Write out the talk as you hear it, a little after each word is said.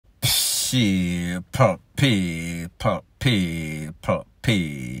People.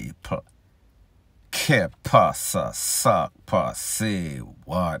 Que pasa, suck, say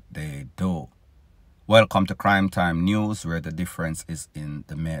what they do. Welcome to Crime Time News, where the difference is in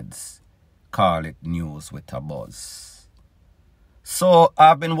the meds. Call it news with a buzz. So,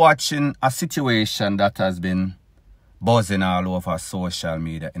 I've been watching a situation that has been buzzing all over social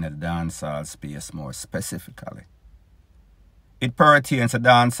media in the dancehall space more specifically. It pertains to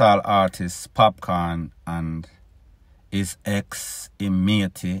dancehall artist Popcaan and his ex, him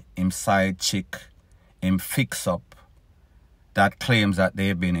matey, him side chick, him fix-up that claims that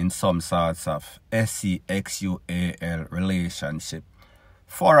they've been in some sorts of sexual relationship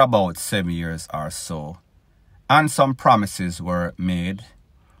for about 7 years or so. And some promises were made.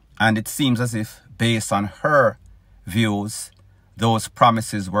 And it seems as if, based on her views, those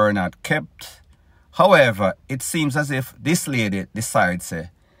promises were not kept. However, it seems as if this lady decides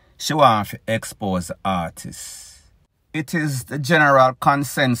she wants to expose the artist. It is the general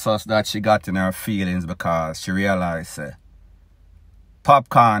consensus that she got in her feelings because she realized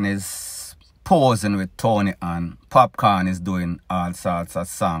Popcaan is posing with P0RN. Popcaan is doing all sorts of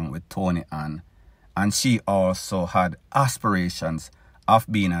songs with P0RN. And she also had aspirations of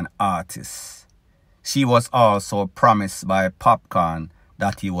being an artist. She was also promised by Popcaan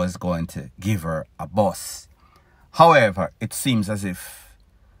that he was going to give her a bus. However, it seems as if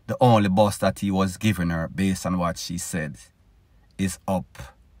the only bus that he was giving her, based on what she said, is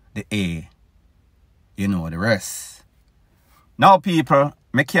up the A. You know the rest. Now, people,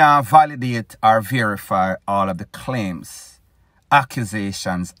 I can't validate or verify all of the claims,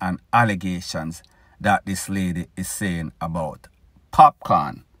 accusations, and allegations that this lady is saying about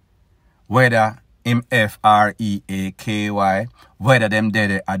Popcaan. Whether him F-R-E-A-K-Y, whether them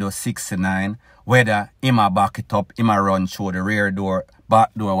dead at those 69, whether him a back it up, him a run through the rear door,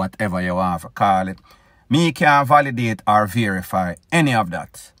 back door, whatever you want to call it. Me can't validate or verify any of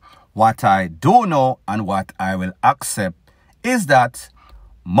that. What I do know and what I will accept is that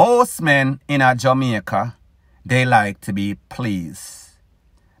most men in a Jamaica, they like to be pleased.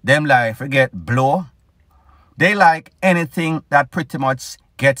 Them like to get blow. They like anything that pretty much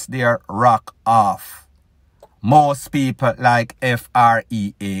gets their rock off. Most people like F-R-E-A-K-Y-ish.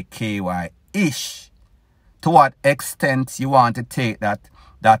 To what extent you want to take that,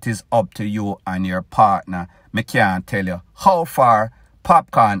 that is up to you and your partner. Me can't tell you how far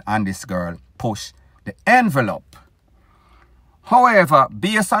Popcaan and this girl push the envelope. However,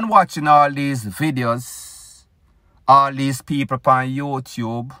 based on watching all these videos, all these people on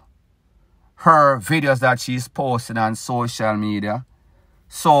YouTube, her videos that she's posting on social media,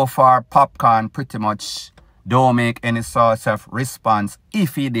 so far, Popcaan pretty much don't make any sort of response.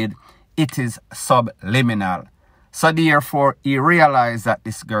 If he did, it is subliminal. So therefore, he realized that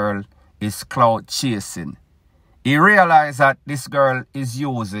this girl is clout chasing. He realized that this girl is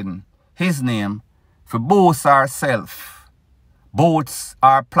using his name to boost herself. Boosts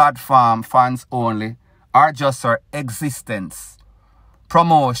our platform, fans only, or just her existence,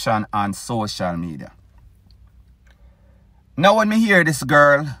 promotion on social media. Now when me hear this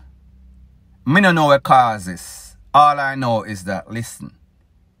girl, me don't know what causes. All I know is that, listen,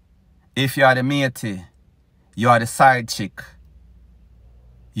 if you are the matey, you are the side chick,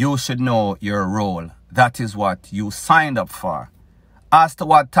 you should know your role. That is what you signed up for. As to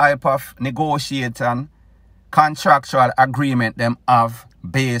what type of negotiating, contractual agreement them have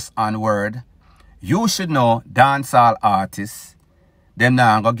based on word, you should know dancehall artists, them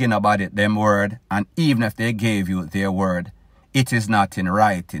not gonna give nobody them word, and even if they gave you their word, it is not in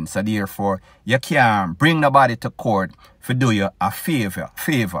writing. So therefore, you can't bring nobody to court to do you a favor.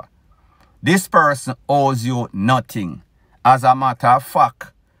 This person owes you nothing. As a matter of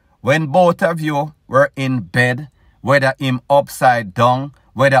fact, when both of you were in bed, whether him upside down,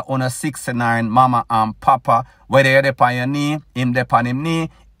 whether on a 69 mama and papa, whether you're up on your knee, him up on him knee,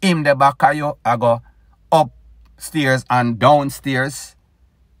 him the back of you, I go upstairs and downstairs.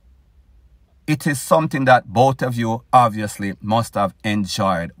 It is something that both of you obviously must have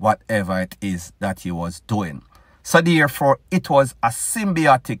enjoyed, whatever it is that he was doing. So therefore, it was a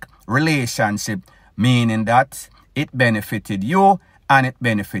symbiotic relationship, meaning that it benefited you and it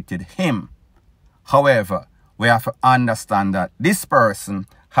benefited him. However, we have to understand that this person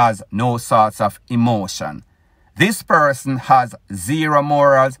has no sorts of emotion. This person has zero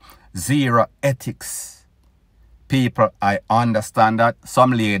morals, zero ethics. People, I understand that.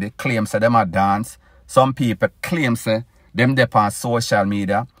 Some lady claims that them a dance. Some people claim say them dep on social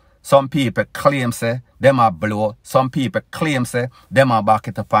media. Some people claim say them a blow. Some people claim say them a back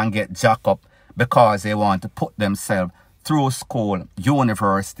it up and get jack up because they want to put themselves through school,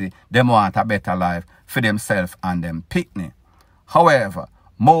 university, them want a better life for themselves and them picnic. However,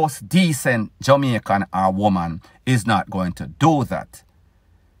 most decent Jamaican or woman is not going to do that.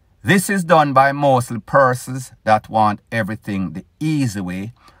 This is done by mostly persons that want everything the easy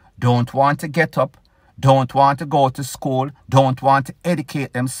way, don't want to get up, don't want to go to school, don't want to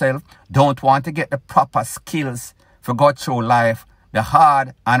educate themselves, don't want to get the proper skills for go through life the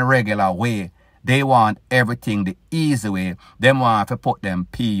hard and regular way. They want everything the easy way. They want to put them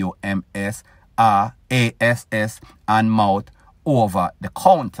PUMS, ASS and mouth over the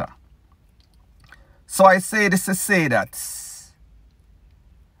counter. So I say this to say that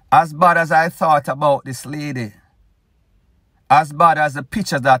as bad as I thought about this lady, as bad as the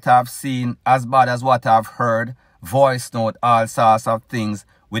pictures that I've seen, as bad as what I've heard, voice note, all sorts of things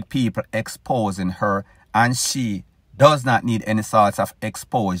with people exposing her, and she does not need any sorts of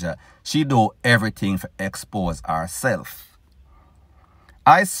exposure. She do everything to expose herself.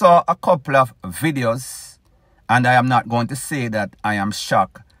 I saw a couple of videos, and I am not going to say that I am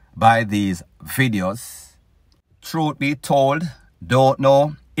shocked by these videos. Truth be told, don't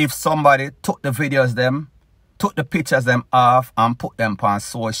know if somebody took the videos took the pictures them off and put them on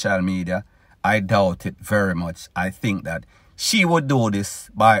social media. I doubt it very much. I think that she would do this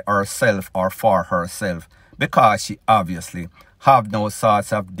by herself or for herself, because she obviously have no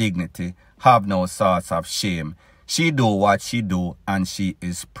sorts of dignity, have no sorts of shame. She do what she do and she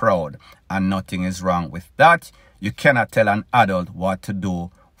is proud, and nothing is wrong with that. You cannot tell an adult what to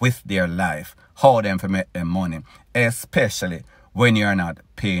do with their life, how them to make them money, especially when you're not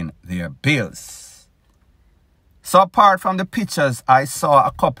paying their bills. So apart from the pictures, I saw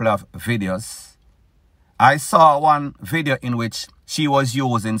a couple of videos. I saw one video in which she was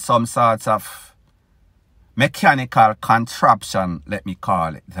using some sorts of mechanical contraption, let me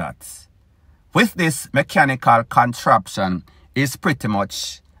call it that. With this mechanical contraption is pretty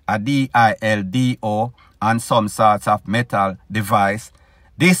much a DILDO and some sorts of metal device.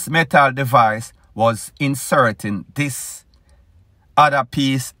 This metal device was inserting this other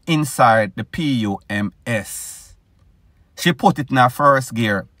piece inside the PUMS. She put it in her first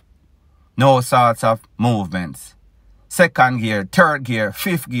gear, no sorts of movements. Second gear, third gear,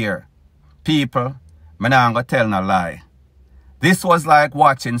 fifth gear. People, I'm not going to tell no lie. This was like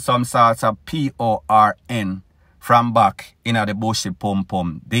watching some sorts of P0RN from back in the bushy pum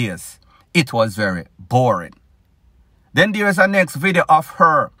pum days. It was very boring. Then there's a next video of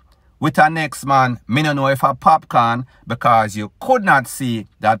her with her next man. Me don't know if a Popcaan, because you could not see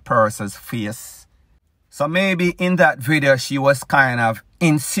that person's face. So maybe in that video she was kind of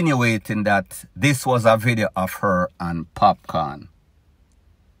insinuating that this was a video of her and Popcaan.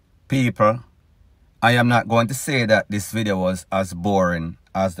 People, I am not going to say that this video was as boring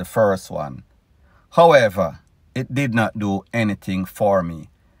as the first one. However, it did not do anything for me.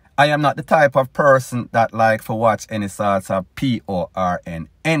 I am not the type of person that like to watch any sorts of P0RN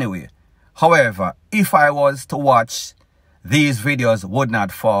anyway. However, if I was to watch, these videos would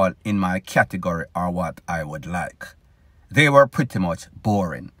not fall in my category or what I would like. They were pretty much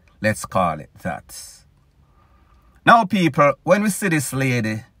boring. Let's call it that. Now people, when we see this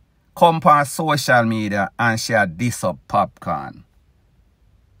lady come on social media and she had diss up Popcaan,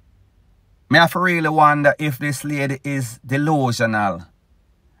 me have to really wonder if this lady is delusional.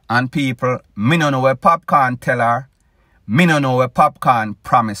 And people, me don't know where Popcaan tell her, me don't know where Popcaan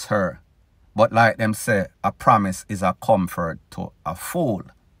promise her. But like them say, a promise is a comfort to a fool.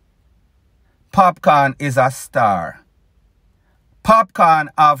 Popcaan is a star. Popcaan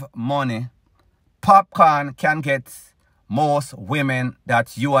have money. Popcaan can get most women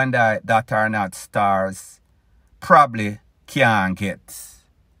that you and I that are not stars probably can't get.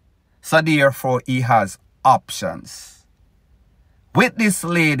 So therefore he has options. With this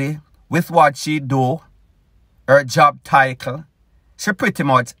lady, with what she do, her job title, she pretty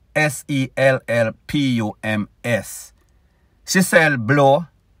much SELLPUMS. She sell blow.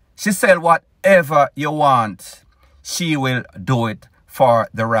 She sell whatever you want. She will do it for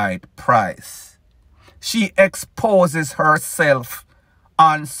the right price. She exposes herself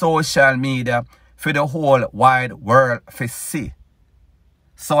on social media for the whole wide world to see.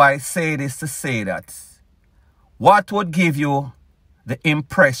 So I say this to say that what would give you the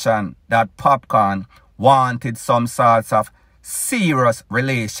impression that Popcaan wanted some sorts of serious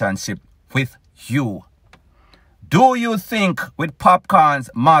relationship with you? Do you think with Popcaan's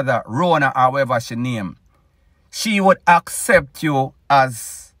mother, Rona, or whatever she named, she would accept you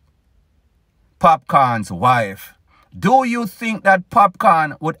as Popcaan's wife? Do you think that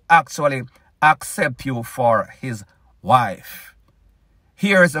Popcaan would actually accept you for his wife?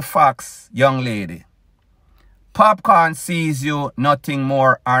 Here's the facts, young lady. Popcaan sees you nothing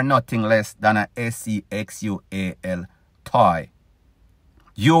more or nothing less than a SEXUAL toy.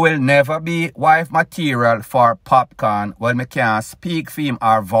 You will never be wife material for Popcaan. Well, me can't speak for him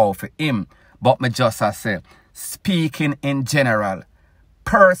or vow for him. But me just a say, speaking in general,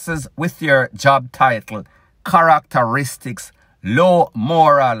 persons with your job title, characteristics, low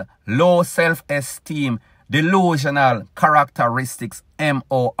moral, low self-esteem, delusional characteristics,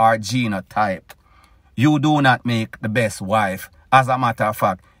 MO or genotype. You do not make the best wife. As a matter of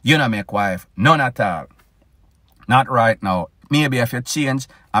fact, you don't make wife. None at all. Not right now. Maybe if you change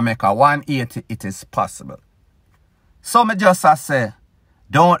and make a 180, it is possible. So me just say,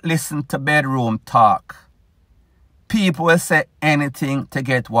 don't listen to bedroom talk. People will say anything to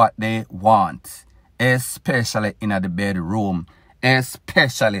get what they want. Especially in the bedroom.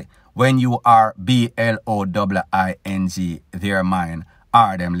 Especially when you are BLOWING, their mind,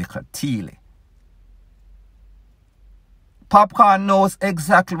 or them little teely. Popcaan knows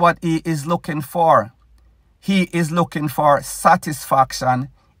exactly what he is looking for. He is looking for satisfaction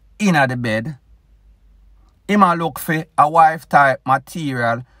in the bed. He might look for a wife type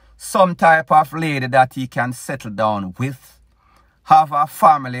material, some type of lady that he can settle down with, have a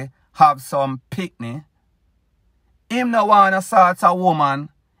family, have some picnic. Him no want a sort of woman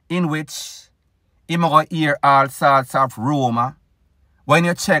in which he might hear all sorts of rumor. When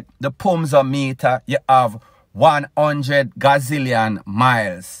you check the pumsometer, you have 100 gazillion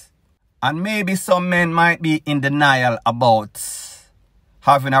miles. And maybe some men might be in denial about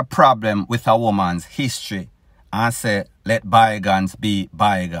having a problem with a woman's history and say, let bygones be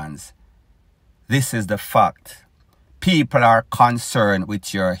bygones. This is the fact. People are concerned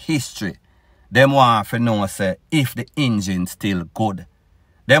with your history. Them want to know say, if the engine still good.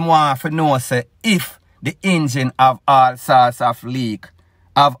 Them want to know say, if the engine have all sorts of leak,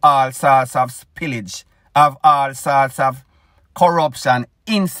 have all sorts of spillage, have all sorts of corruption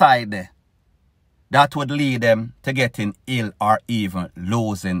inside there, that would lead them to getting ill or even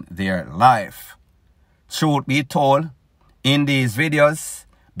losing their life. Truth be told, in these videos,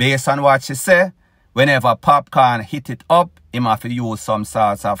 based on what she say, whenever Popcaan hit it up, he must use some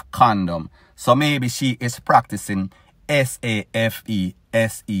sorts of condom. So maybe she is practicing SAFE-SEX.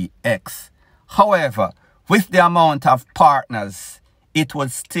 However, with the amount of partners, it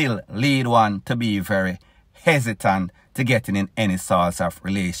would still lead one to be very hesitant to getting in any sort of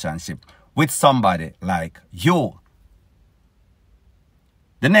relationship with somebody like you.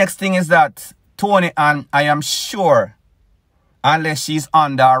 The next thing is that P0RN, I am sure, unless she's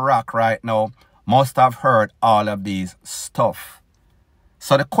under a rock right now, must have heard all of these stuff.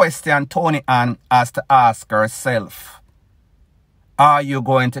 So the question P0RN has to ask herself, are you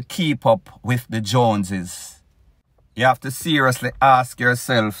going to keep up with the Joneses? You have to seriously ask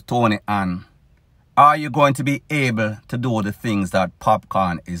yourself, P0RN, are you going to be able to do the things that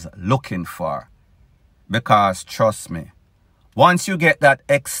Popcaan is looking for? Because trust me, once you get that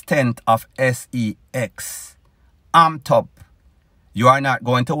extent of SEX amped up, you are not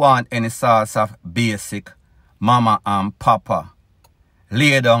going to want any sorts of basic mama and papa.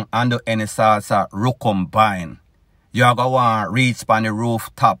 Lay down and do any sorts of recombine. You are going to want to reach on the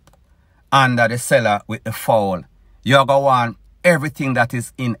rooftop under the cellar with the fowl. You are going to want everything that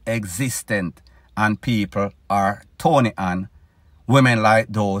is in existence. And people are P0RN. Women like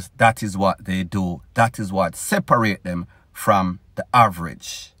those, that is what they do. That is what separates them from the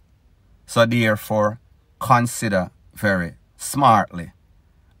average. So therefore, consider very smartly.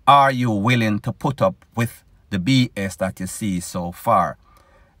 Are you willing to put up with the BS that you see so far?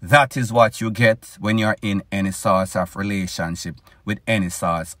 That is what you get when you're in any sort of relationship with any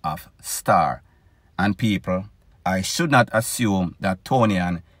sort of star. And people, I should not assume that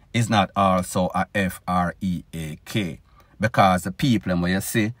P0RN is not also a FREAK, because the people where you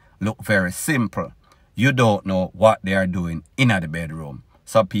see look very simple. You don't know what they are doing in the bedroom.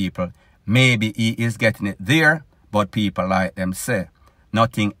 So people, maybe he is getting it there, but people like them say,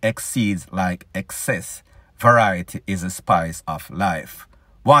 nothing exceeds like excess. Variety is the spice of life.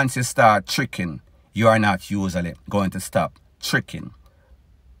 Once you start tricking, you are not usually going to stop tricking.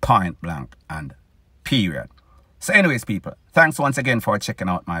 Point blank and period. So anyways, people, thanks once again for checking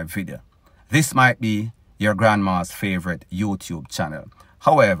out my video. This might be your grandma's favorite YouTube channel.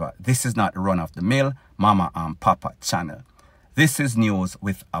 However, this is not the run-of-the-mill Mama and Papa channel. This is news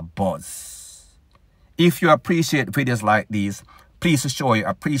with a buzz. If you appreciate videos like these, please show your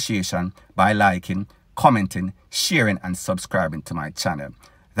appreciation by liking, commenting, sharing, and subscribing to my channel.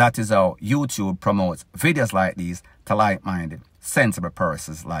 That is how YouTube promotes videos like these to like-minded, sensible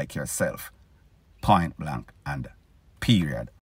persons like yourself. Point blank and period.